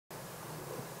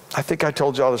I think I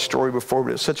told y'all the story before,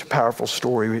 but it's such a powerful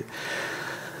story.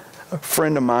 A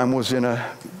friend of mine was in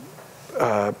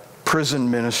a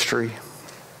prison ministry.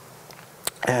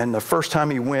 And the first time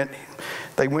he went,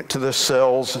 they went to the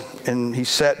cells, and he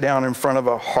sat down in front of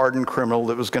a hardened criminal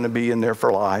that was going to be in there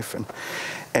for life.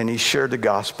 And he shared the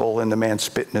gospel, and the man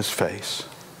spit in his face.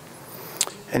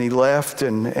 And he left,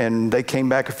 and they came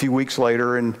back a few weeks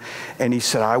later, and he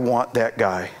said, I want that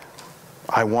guy.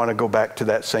 I want to go back to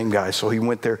that same guy. So he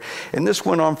went there. And this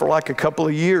went on for like a couple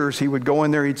of years. He would go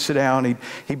in there, he'd sit down,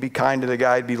 he'd be kind to the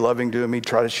guy, he'd be loving to him, he'd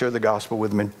try to share the gospel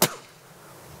with him.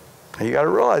 And you got to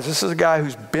realize this is a guy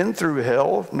who's been through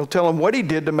hell. And they'll tell him what he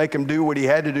did to make him do what he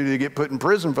had to do to get put in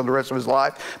prison for the rest of his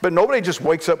life. But nobody just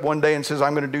wakes up one day and says,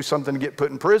 I'm going to do something to get put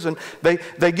in prison. They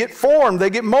get formed, they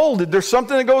get molded. There's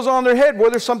something that goes on in their head,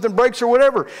 whether something breaks or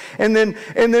whatever. And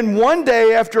then one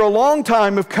day, after a long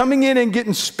time of coming in and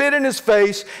getting spit in his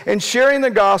face and sharing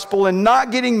the gospel and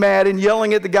not getting mad and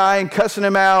yelling at the guy and cussing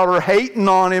him out or hating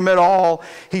on him at all,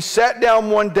 he sat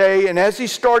down one day, and as he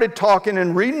started talking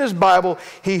and reading his Bible,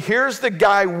 he hears the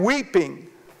guy weeping.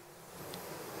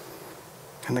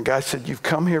 And the guy said, you've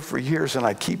come here for years and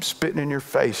I keep spitting in your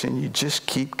face and you just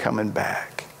keep coming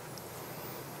back.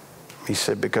 He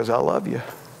said, because I love you.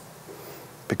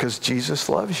 Because Jesus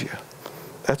loves you.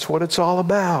 That's what it's all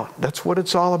about. That's what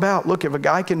it's all about. Look, if a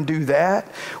guy can do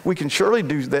that, we can surely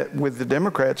do that with the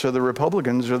Democrats or the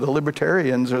Republicans or the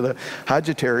Libertarians or the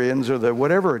Hydrotarians or the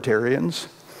whatever-tarians,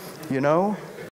 you know.